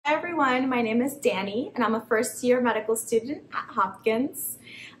everyone, my name is Danny and I'm a first-year medical student at Hopkins.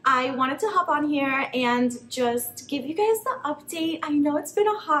 I wanted to hop on here and just give you guys the update. I know it's been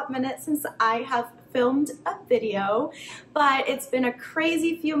a hot minute since I have filmed a video, but it's been a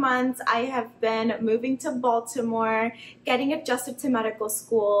crazy few months. I have been moving to Baltimore, getting adjusted to medical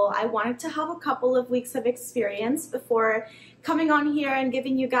school. I wanted to have a couple of weeks of experience before coming on here and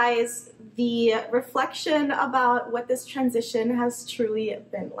giving you guys the reflection about what this transition has truly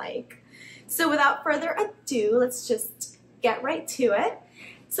been like. So without further ado, let's just get right to it.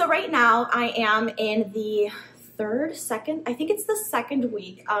 So right now I am in the I think it's the second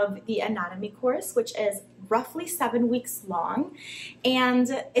week of the anatomy course, which is roughly 7 weeks long,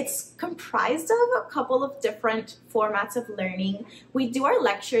 and it's comprised of a couple of different formats of learning. We do our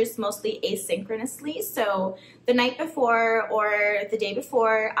lectures mostly asynchronously, so the night before or the day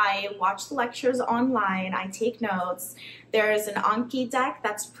before I watch the lectures online, I take notes. There's an Anki deck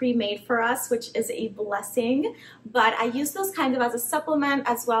that's pre-made for us, which is a blessing, but I use those kind of as a supplement,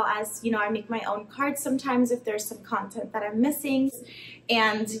 as well as, I make my own cards sometimes if there's some content that I'm missing,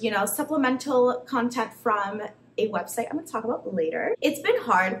 and, supplemental content from a website I'm going to talk about later. It's been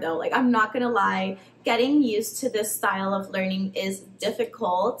hard though, I'm not going to lie. Getting used to this style of learning is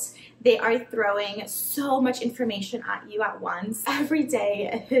difficult. They are throwing so much information at you at once. Every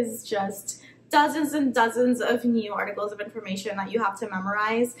day is just dozens and dozens of new articles of information that you have to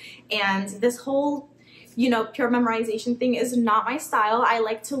memorize, and this whole pure memorization thing is not my style. I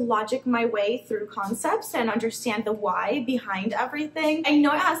like to logic my way through concepts and understand the why behind everything. I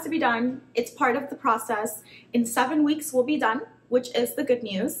know it has to be done. It's part of the process. In 7 weeks we'll be done, which is the good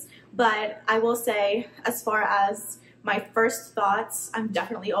news. But I will say, as far as my first thoughts, I'm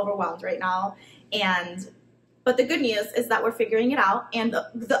definitely overwhelmed right now. But the good news is that we're figuring it out, and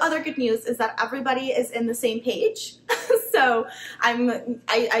the other good news is that everybody is in the same page. So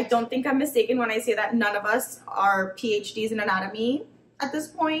I don't think I'm mistaken when I say that none of us are PhDs in anatomy at this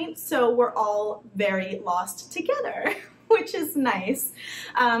point, so we're all very lost together, which is nice.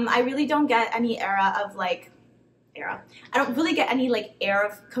 I really don't get any I don't really get any air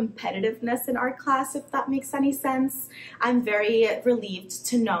of competitiveness in our class, if that makes any sense. I'm very relieved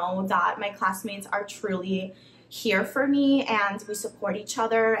to know that my classmates are truly here for me and we support each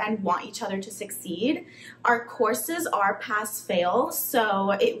other and want each other to succeed. Our courses are pass-fail,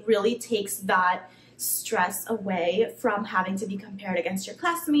 so it really takes that stress away from having to be compared against your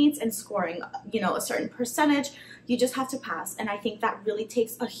classmates and scoring, a certain percentage. You just have to pass, and I think that really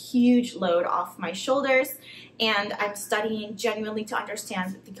takes a huge load off my shoulders, and I'm studying genuinely to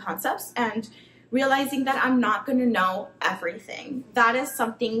understand the concepts and realizing that I'm not going to know everything. That is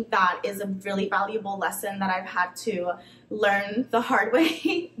something that is a really valuable lesson that I've had to learn the hard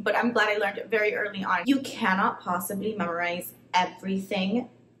way, but I'm glad I learned it very early on. You cannot possibly memorize everything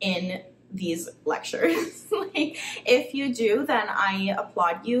in these lectures. If you do, then I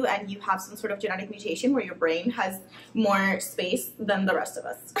applaud you, and you have some sort of genetic mutation where your brain has more space than the rest of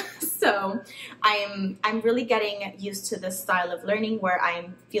us. So I'm really getting used to this style of learning where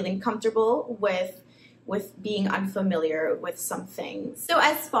I'm feeling comfortable with being unfamiliar with some things. So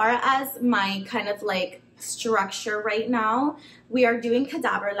as far as my kind of structure right now, we are doing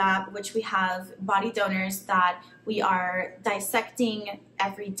cadaver lab, which we have body donors that we are dissecting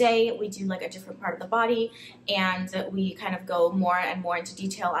every day. We do a different part of the body, and we kind of go more and more into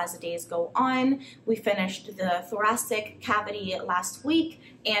detail as the days go on. We finished the thoracic cavity last week,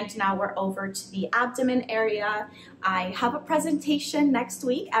 and now we're over to the abdomen area. I have a presentation next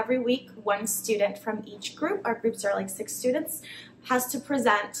week. Every week, one student from each group, our groups are 6 students, has to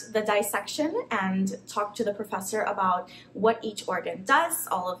present the dissection and talk to the professor about what each organ does,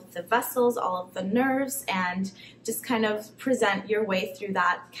 all of the vessels, all of the nerves, and just kind of present your way through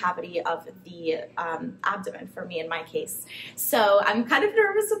that cavity of the abdomen, for me in my case. So I'm kind of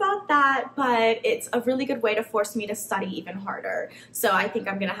nervous about that, but it's a really good way to force me to study even harder. So I think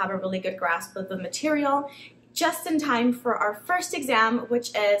I'm gonna have a really good grasp of the material, just in time for our first exam,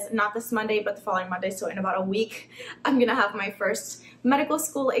 which is not this Monday, but the following Monday, so in about a week, I'm gonna have my first medical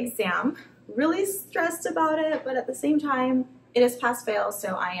school exam. Really stressed about it, but at the same time, it is pass-fail,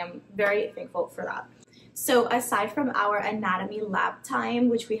 so I am very thankful for that. So aside from our anatomy lab time,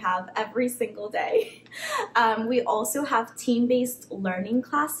 which we have every single day, we also have team-based learning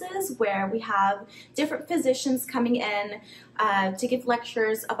classes where we have different physicians coming in to give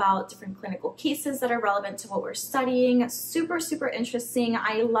lectures about different clinical cases that are relevant to what we're studying. Super, super interesting.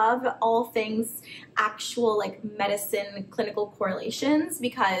 I love all things actual medicine clinical correlations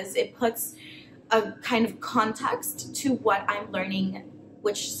because it puts a kind of context to what I'm learning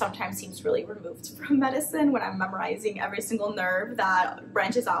which sometimes seems really removed from medicine when I'm memorizing every single nerve that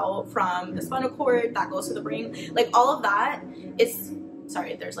branches out from the spinal cord that goes to the brain. Like all of that is,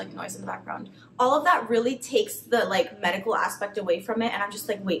 sorry, there's like noise in the background. All of that really takes the like medical aspect away from it, and I'm just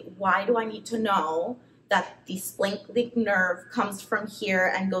like, wait, why do I need to know that the splanchnic nerve comes from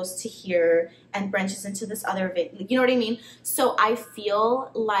here and goes to here and branches into this other vein? You know what I mean? So I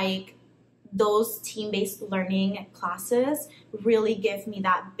feel like those team-based learning classes really give me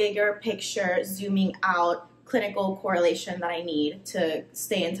that bigger picture, zooming out, clinical correlation that I need to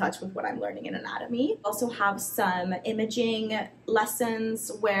stay in touch with what I'm learning in anatomy. Also have some imaging lessons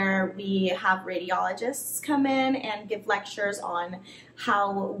where we have radiologists come in and give lectures on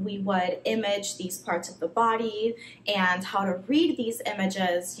how we would image these parts of the body and how to read these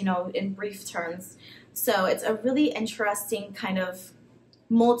images, you know, in brief terms. So it's a really interesting kind of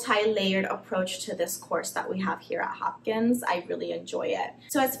multi-layered approach to this course that we have here at Hopkins. I really enjoy it.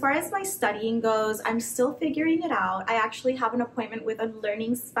 So as far as my studying goes, I'm still figuring it out. I actually have an appointment with a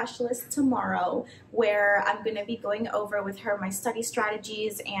learning specialist tomorrow where I'm going to be going over with her my study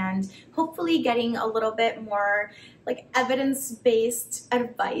strategies and hopefully getting a little bit more like evidence-based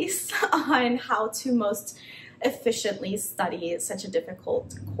advice on how to most efficiently study such a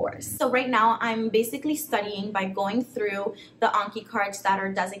difficult course. So right now I'm basically studying by going through the Anki cards that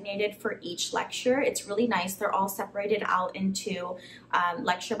are designated for each lecture. It's really nice. They're all separated out into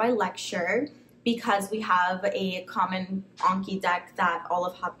lecture by lecture, because we have a common Anki deck that all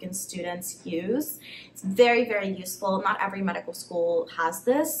of Hopkins students use. It's very, very useful. Not every medical school has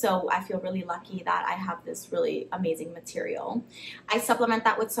this, so I feel really lucky that I have this really amazing material. I supplement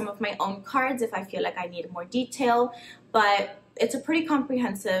that with some of my own cards if I feel like I need more detail, but it's a pretty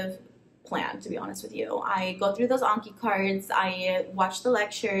comprehensive plan, to be honest with you. I go through those Anki cards, I watch the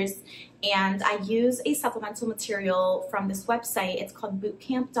lectures, and I use a supplemental material from this website. It's called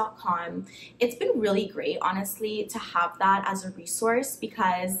bootcamp.com. It's been really great, honestly, to have that as a resource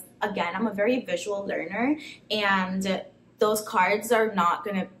because, again, I'm a very visual learner, and those cards are not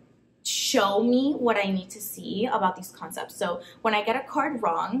going to show me what I need to see about these concepts. So when I get a card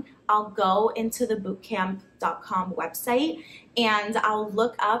wrong, I'll go into the bootcamp.com website and I'll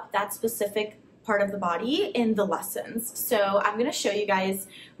look up that specific part of the body in the lessons. So I'm going to show you guys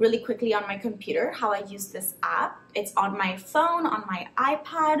really quickly on my computer how I use this app. It's on my phone, on my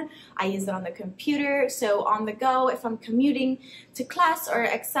iPad. I use it on the computer. So on the go, if I'm commuting to class or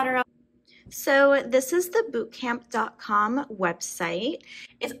etc. So this is the bootcamp.com website.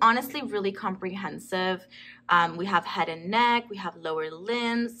 It's honestly really comprehensive. We have head and neck, we have lower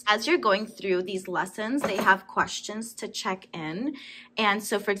limbs. As you're going through these lessons, they have questions to check in. And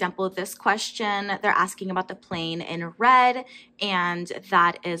so for example, this question, they're asking about the plane in red, and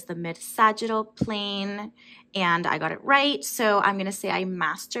that is the mid-sagittal plane. And I got it right. So I'm gonna say I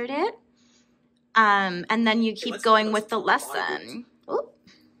mastered it. And then you keep going with the lesson.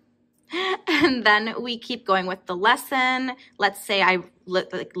 And then we keep going with the lesson. Let's say I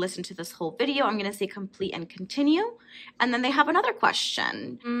listen to this whole video. I'm going to say complete and continue. And then they have another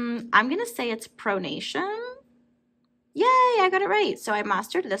question. I'm going to say it's pronation. Yay, I got it right. So I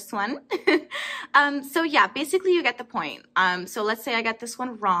mastered this one. So yeah, basically you get the point. So let's say I get this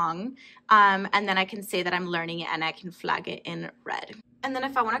one wrong. And then I can say that I'm learning it and I can flag it in red. And then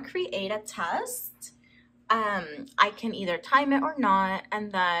if I want to create a test, I can either time it or not, and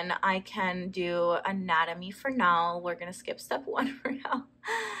then I can do anatomy for now. We're going to skip step 1 for now.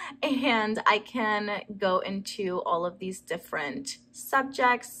 And I can go into all of these different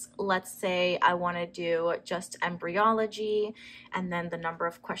subjects. Let's say I want to do just embryology, and then the number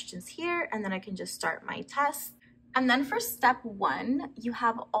of questions here, and then I can just start my test. And then for step 1, you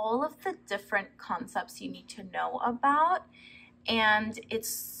have all of the different concepts you need to know about. And it's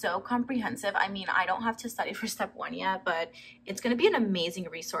so comprehensive. I mean, I don't have to study for step 1 yet, but it's going to be an amazing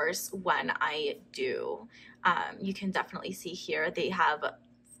resource when I do. You can definitely see here they have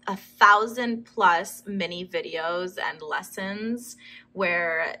 1,000+ mini videos and lessons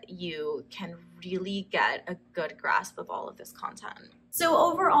where you can really get a good grasp of all of this content. So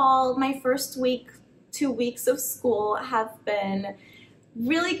overall, my first week, 2 weeks of school have been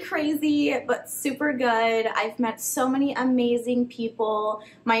really crazy, but super good. I've met so many amazing people.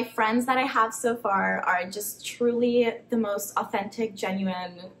 My friends that I have so far are just truly the most authentic,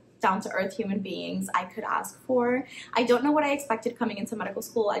 genuine, down-to-earth human beings I could ask for. I don't know what I expected coming into medical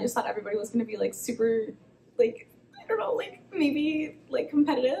school. I just thought everybody was going to be like super, like, I don't know, like maybe like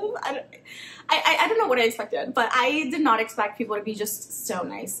competitive. I don't know what I expected, but I did not expect people to be just so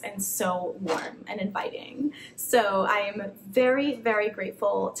nice and so warm and inviting. So I am very, very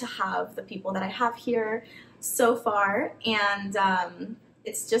grateful to have the people that I have here so far. And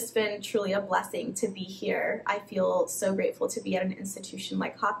It's just been truly a blessing to be here. I feel so grateful to be at an institution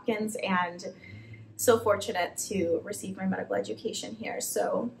like Hopkins and so fortunate to receive my medical education here.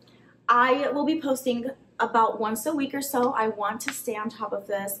 So I will be posting about once a week or so. I want to stay on top of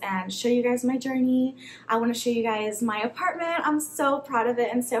this and show you guys my journey. I want to show you guys my apartment. I'm so proud of it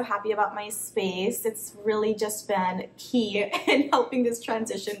and so happy about my space. It's really just been key in helping this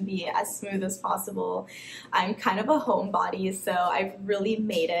transition be as smooth as possible. I'm kind of a homebody, so I've really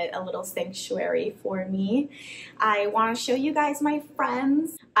made it a little sanctuary for me. I want to show you guys my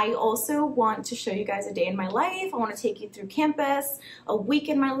friends. I also want to show you guys a day in my life. I want to take you through campus, a week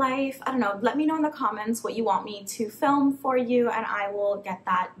in my life. I don't know, let me know in the comments what you want me to film for you and I will get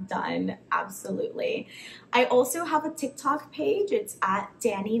that done, absolutely. I also have a TikTok page. It's at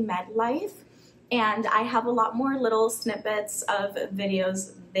Danny Medlife, and I have a lot more little snippets of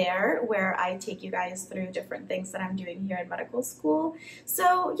videos there where I take you guys through different things that I'm doing here in medical school.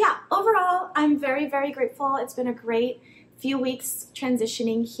 So yeah, overall, I'm very, very grateful. It's been a great few weeks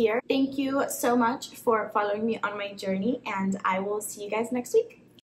transitioning here. Thank you so much for following me on my journey, and I will see you guys next week.